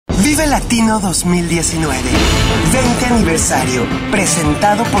Vive Latino 2019, 20 aniversario,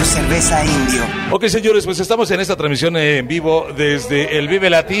 presentado por Cerveza Indio. Ok, señores, pues estamos en esta transmisión en vivo desde el Vive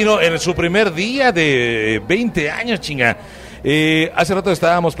Latino en su primer día de 20 años, chinga. Hace rato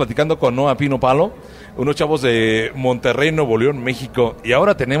estábamos platicando con Noah Pino Palo, unos chavos de Monterrey, Nuevo León, México, y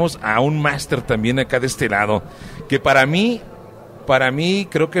ahora tenemos a un máster también acá de este lado, que para mí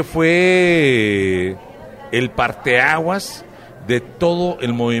creo que fue el parteaguas de todo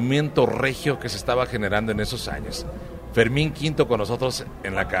el movimiento regio que se estaba generando en esos años. Fermin Quinto con nosotros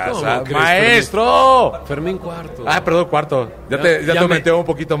en la casa. ¡Maestro! Fermin Cuarto. Ah, perdón, Cuarto. Ya te aumenté un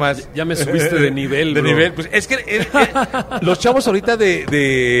poquito más. Ya me subiste de nivel, de bro. nivel. Pues es que los chavos ahorita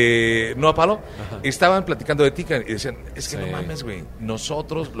de Noa Palo estaban platicando de ti y decían, es que no mames, güey,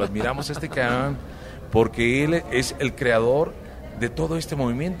 nosotros lo admiramos a este cabrón porque él es el creador de todo este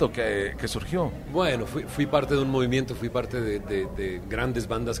movimiento que surgió. Bueno, fui parte de un movimiento, fui parte de grandes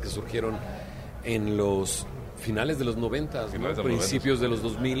bandas que surgieron en los finales de los 90, ¿no? Principios de los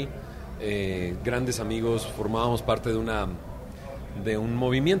 2000. Grandes amigos, formábamos parte de un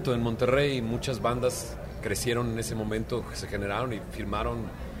movimiento en Monterrey. Muchas bandas crecieron en ese momento, se generaron y firmaron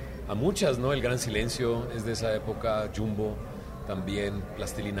a muchas, ¿no? El Gran Silencio es de esa época, Jumbo también,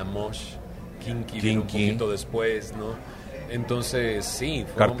 Plastilina Mosh, Kinky vino un poquito después, ¿no? Entonces, sí,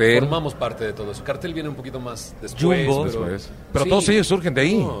 formamos parte de todo eso. Cartel viene un poquito más después. Jumbo, pero sí, todos ellos surgen de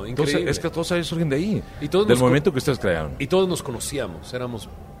ahí. No, increíble. Es que todos ellos surgen de ahí, y todos del movimiento que ustedes crearon. Y todos nos conocíamos,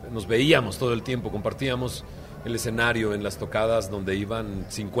 nos veíamos todo el tiempo, compartíamos el escenario en las tocadas donde iban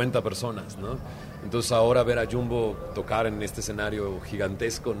 50 personas, ¿no? Entonces ahora ver a Jumbo tocar en este escenario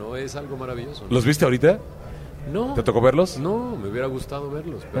gigantesco, ¿no? Es algo maravilloso, ¿no? ¿Los viste ahorita? No. ¿Te tocó verlos? No, me hubiera gustado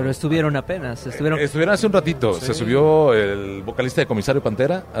verlos. Pero estuvieron apenas. Estuvieron hace un ratito. Sí. Se subió el vocalista de Comisario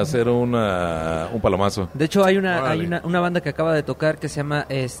Pantera a hacer un palomazo. De hecho, hay una banda que acaba de tocar que se llama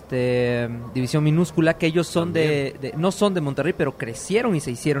División Minúscula, que ellos son no son de Monterrey, pero crecieron y se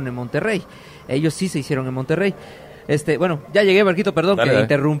hicieron en Monterrey. Ellos sí se hicieron en Monterrey. Bueno, ya llegué, Marquito, perdón, que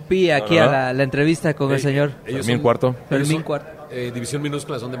interrumpí aquí a la entrevista con el señor Fermin Cuarto. Fermin Cuarto. División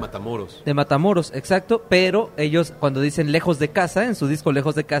Minúscula son de Matamoros. De Matamoros, exacto, pero ellos cuando dicen Lejos de Casa, en su disco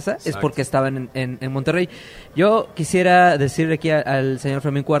Lejos de Casa, exacto, es porque estaban en Monterrey. Yo quisiera decirle aquí al señor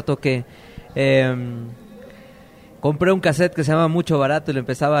Fermin Cuarto que compré un cassette que se llama Mucho Barato y lo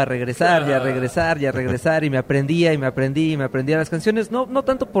empezaba a regresar y a regresar y a regresar y me aprendía las canciones, no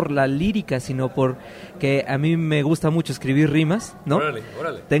tanto por la lírica, sino por que a mí me gusta mucho escribir rimas, ¿no? Órale.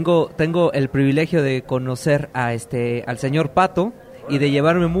 Tengo el privilegio de conocer al señor Pato y de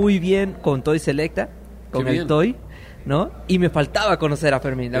llevarme muy bien con Toy Selecta, con el Toy, ¿no? Y me faltaba conocer a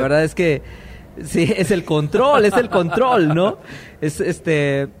Fermin. La verdad es que sí, es el control, ¿no? Es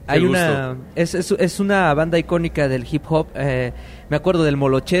una banda icónica del hip hop. Me acuerdo del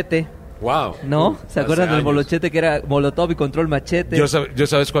Molochete. Wow. ¿No? ¿Se acuerdan del Molochete que era Molotov y Control Machete? Yo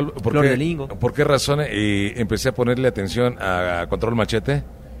sabes cuál, por qué razón empecé a ponerle atención a Control Machete,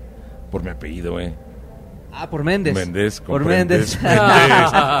 por mi apellido, por Méndez. Por Méndez.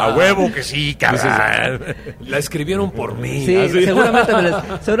 A huevo que sí, cabrón. La escribieron por mí. Sí,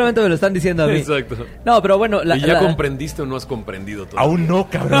 seguramente me lo están diciendo a mí. Exacto. No, pero bueno. ¿Y ya comprendiste o no has comprendido todo? Aún no,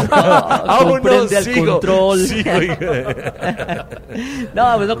 cabrón. Comprende al control. Sí,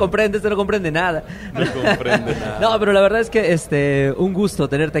 no, pues no comprende nada. No comprende nada. No, pero la verdad es que un gusto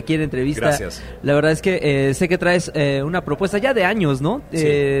tenerte aquí en entrevista. Gracias. La verdad es que sé que traes una propuesta ya de años, ¿no?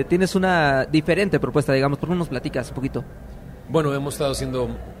 Sí. Tienes una diferente propuesta, digamos. ¿Por qué no nos platicas un poquito? Bueno, hemos estado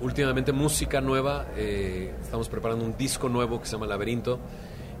haciendo últimamente música nueva. Estamos preparando un disco nuevo que se llama Laberinto.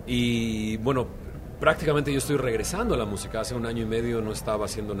 Y bueno, prácticamente yo estoy regresando a la música. Hace 1 año y medio no estaba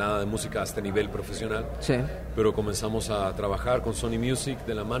haciendo nada de música a este nivel profesional. Sí. Pero comenzamos a trabajar con Sony Music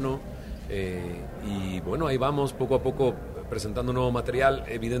de la mano. Y bueno, ahí vamos poco a poco presentando nuevo material.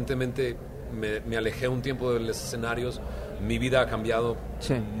 Evidentemente me alejé un tiempo de los escenarios. Mi vida ha cambiado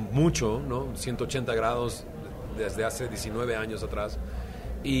mucho, ¿no? 180 grados desde hace 19 años atrás.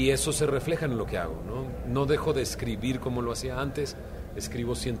 Y eso se refleja en lo que hago, ¿no? No dejo de escribir como lo hacía antes.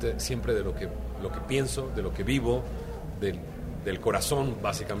 Escribo siempre de lo que pienso, de lo que vivo, del corazón,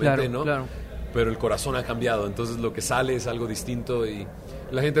 básicamente, claro, ¿no? Claro. Pero el corazón ha cambiado, entonces lo que sale es algo distinto y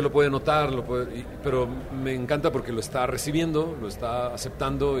la gente lo puede notar, pero me encanta porque lo está recibiendo, lo está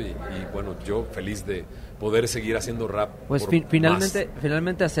aceptando y bueno, yo feliz de poder seguir haciendo rap. Pues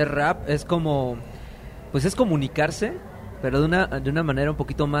finalmente hacer rap es como, pues es comunicarse, pero de una manera un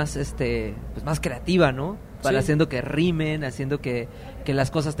poquito más pues más creativa, ¿no? Para haciendo que rimen, haciendo que las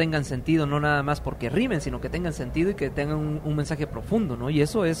cosas tengan sentido, no nada más porque rimen, sino que tengan sentido y que tengan un mensaje profundo, ¿no? Y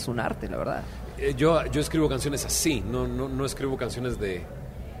eso es un arte, la verdad. Yo escribo canciones así, no escribo canciones de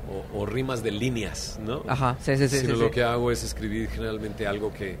o rimas de líneas, ¿no? Ajá, sí. Sino lo que hago es escribir generalmente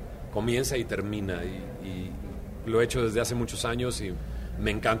algo que comienza y termina, y lo he hecho desde hace muchos años y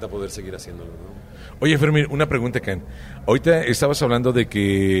me encanta poder seguir haciéndolo, ¿no? Oye, Fermin, una pregunta, Ken. Ahorita estabas hablando de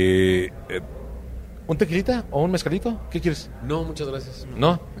que... ¿un tequilita o un mezcalito? ¿Qué quieres? No, muchas gracias.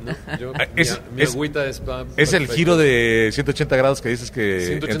 ¿No? Yo, mi agüita es... Es el giro de 180 grados que dices que...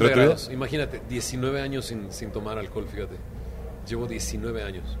 180 grados. Imagínate, 19 años sin tomar alcohol, fíjate. Llevo 19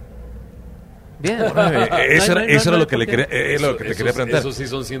 años. Bien. Eso era lo que te quería preguntar. Eso sí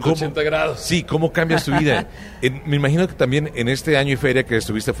son 180 grados. Sí, ¿cómo cambias tu vida? Me imagino que también en este año y feria que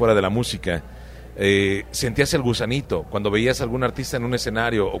estuviste fuera de la música, sentías el gusanito cuando veías a algún artista en un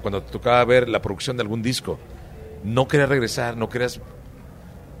escenario o cuando te tocaba ver la producción de algún disco. No querías regresar, no querías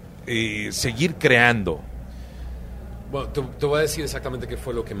seguir creando. Bueno, te voy a decir exactamente qué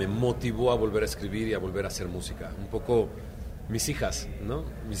fue lo que me motivó a volver a escribir y a volver a hacer música. Un poco mis hijas, ¿no?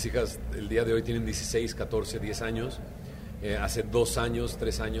 Mis hijas el día de hoy tienen 16, 14, 10 años. Hace 2 años,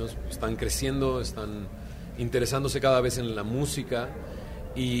 3 años, están creciendo, están interesándose cada vez en la música,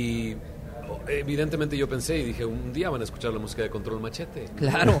 y evidentemente yo pensé y dije, un día van a escuchar la música de Control Machete.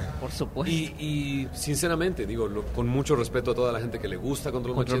 Claro, por supuesto. Y sinceramente, digo, con mucho respeto a toda la gente que le gusta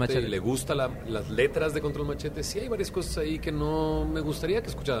Control Machete y le gusta las letras de Control Machete, sí hay varias cosas ahí que no me gustaría que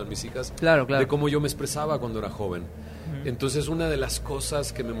escucharan mis hijas. Claro. De cómo yo me expresaba cuando era joven. Entonces, una de las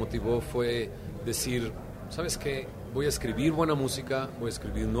cosas que me motivó fue decir, ¿sabes qué? Voy a escribir buena música, voy a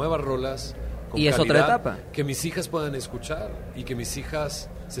escribir nuevas rolas, con y es calidad, otra etapa. que mis hijas puedan escuchar y que mis hijas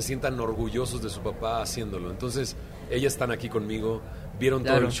se sientan orgullosos de su papá haciéndolo. Entonces, ellas están aquí conmigo, vieron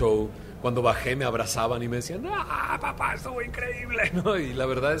todo el show. Cuando bajé me abrazaban y me decían, ¡ah, papá, estuvo increíble! ¿No? Y la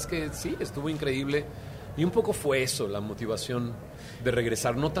verdad es que sí, estuvo increíble. Y un poco fue eso, la motivación de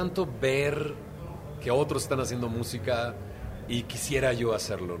regresar. No tanto ver que otros están haciendo música y quisiera yo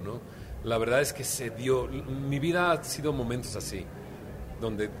hacerlo, ¿no? La verdad es que se dio... Mi vida ha sido momentos así,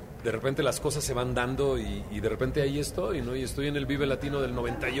 donde de repente las cosas se van dando y de repente ahí estoy, ¿no? Y estoy en el Vive Latino del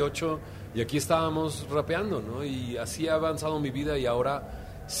 98 y aquí estábamos rapeando, ¿no? Y así ha avanzado mi vida y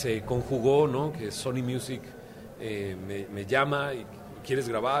ahora se conjugó, ¿no? Que Sony Music me llama y ¿quieres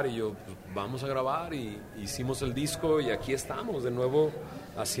grabar? Y yo, pues, vamos a grabar, y hicimos el disco y aquí estamos de nuevo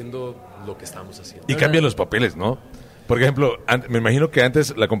haciendo lo que estamos haciendo. Y cambian los papeles, ¿no? Por ejemplo, me imagino que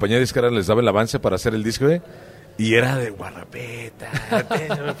antes la compañía disquera les daba el avance para hacer el disco, y era de guarrapeta,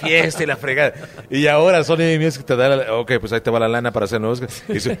 fiesta y la fregada. Y ahora Sony Music te da, ok, pues ahí te va la lana para hacer nuevos.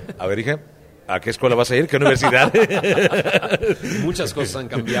 Y dice, a ver, hija, ¿a qué escuela vas a ir? ¿Qué universidad? Muchas cosas han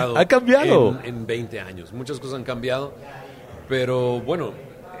cambiado. ¿Ha cambiado? En 20 años. Muchas cosas han cambiado. Pero bueno,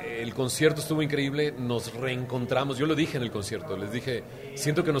 el concierto estuvo increíble. Nos reencontramos. Yo lo dije en el concierto. Les dije,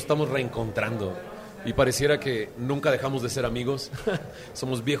 siento que nos estamos reencontrando. Y pareciera que nunca dejamos de ser amigos.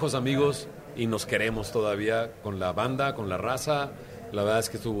 Somos viejos amigos y nos queremos todavía con la banda, con la raza. La verdad es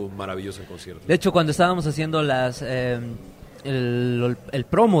que estuvo maravilloso el concierto. De hecho, cuando estábamos haciendo el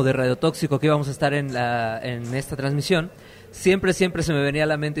promo de Radio Tóxico que íbamos a estar en esta transmisión, siempre se me venía a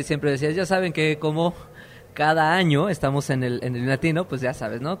la mente y siempre decía, ya saben que como cada año estamos en el latino, pues ya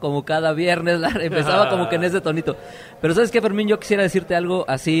sabes, ¿no? Como cada viernes empezaba como que en ese tonito. Pero ¿sabes qué, Fermín? Yo quisiera decirte algo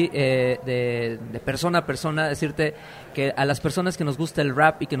así de persona a persona, decirte que a las personas que nos gusta el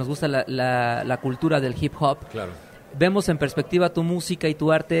rap y que nos gusta la cultura del hip hop, claro, vemos en perspectiva tu música y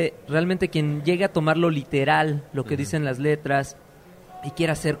tu arte. Realmente quien llegue a tomarlo literal, lo que dicen las letras, y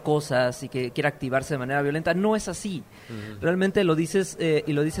quiera hacer cosas y que quiera activarse de manera violenta, no es así. Realmente lo dices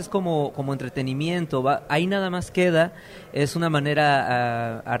y lo dices como entretenimiento, ahí nada más queda, es una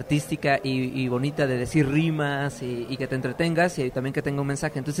manera artística y bonita de decir rimas y que te entretengas y también que tenga un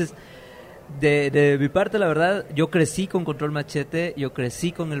mensaje. Entonces, de mi parte, la verdad, yo crecí con Control Machete, yo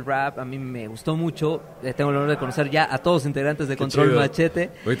crecí con el rap, a mí me gustó mucho, tengo el honor de conocer ya a todos los integrantes de Control Machete.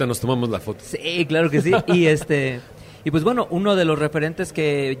 Ahorita nos tomamos la foto. Sí, claro que sí, y pues bueno, uno de los referentes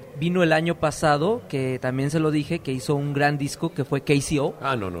que vino el año pasado, que también se lo dije, que hizo un gran disco, que fue KCO.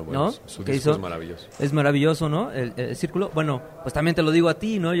 Bueno, su disco es maravilloso. Es maravilloso, ¿no? El Círculo. Bueno, pues también te lo digo a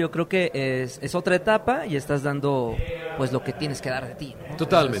ti, ¿no? Yo creo que es otra etapa y estás dando pues lo que tienes que dar de ti, ¿no?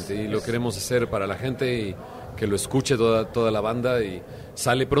 Totalmente, y lo queremos hacer para la gente y que lo escuche toda la banda. Y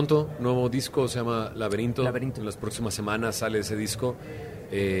sale pronto, nuevo disco, se llama Laberinto. En las próximas semanas sale ese disco.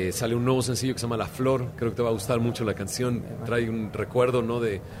 Sale un nuevo sencillo que se llama La Flor. Creo que te va a gustar mucho la canción. Trae un recuerdo, ¿no?,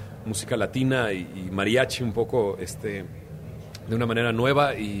 de música latina y mariachi un poco de una manera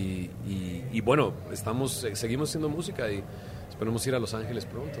nueva. Y bueno, seguimos haciendo música y Esperemos ir a Los Ángeles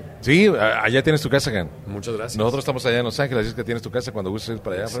pronto. Sí, allá tienes tu casa, Gan. Muchas gracias. Nosotros estamos allá en Los Ángeles, así es que tienes tu casa cuando gustes ir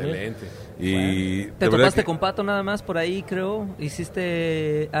para allá. Excelente. Y ¿Te topaste con Pato nada más por ahí, creo?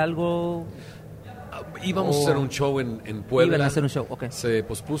 ¿Hiciste algo? Íbamos a hacer un show en Puebla. Iban a hacer un show, ok. Se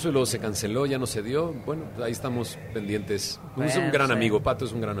pospuso y luego se canceló, ya no se dio. Bueno, ahí estamos pendientes. Es un gran amigo, Pato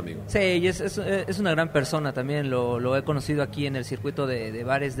es un gran amigo. Sí, y es una gran persona también. Lo he conocido aquí en el circuito de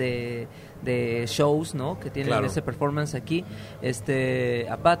bares de shows, ¿no? Que tienen ese performance aquí.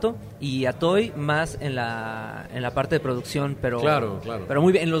 A Pato y a Toy más en la parte de producción, pero Claro. Pero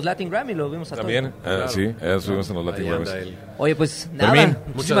muy bien, en los Latin Grammy lo vimos a Toy. También, sí, estuvimos en los Latin Grammy. Oye, pues nada, Fermin,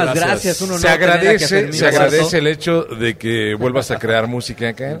 muchísimas gracias. Se agradece el hecho de que vuelvas a crear música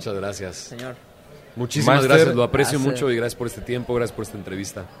acá. Muchas gracias. Señor. Muchísimas gracias, lo aprecio mucho y gracias por este tiempo, gracias por esta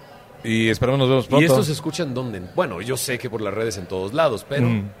entrevista. Y esperamos nos vemos pronto. ¿Y esto se escucha en dónde? Bueno, yo sé que por las redes en todos lados, pero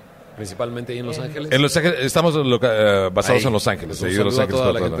principalmente ahí en Los Ángeles. En Los Ángeles, estamos basados en Los Ángeles. Pues un saludo a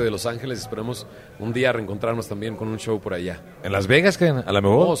toda la gente de Los Ángeles. Esperemos un día reencontrarnos también con un show por allá. ¿En Las Vegas, que a lo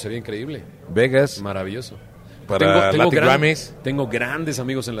mejor? Oh, sería increíble. Vegas. Maravilloso. Para Latin Grammys. Tengo grandes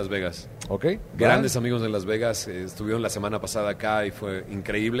amigos en Las Vegas. Ok. Grandes amigos en Las Vegas. Estuvieron la semana pasada acá y fue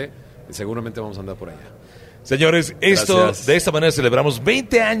increíble. Y seguramente vamos a andar por allá. Señores, de esta manera celebramos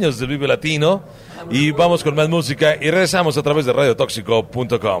 20 años del Vive Latino. Y vamos con más música y regresamos a través de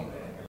radiotóxico.com.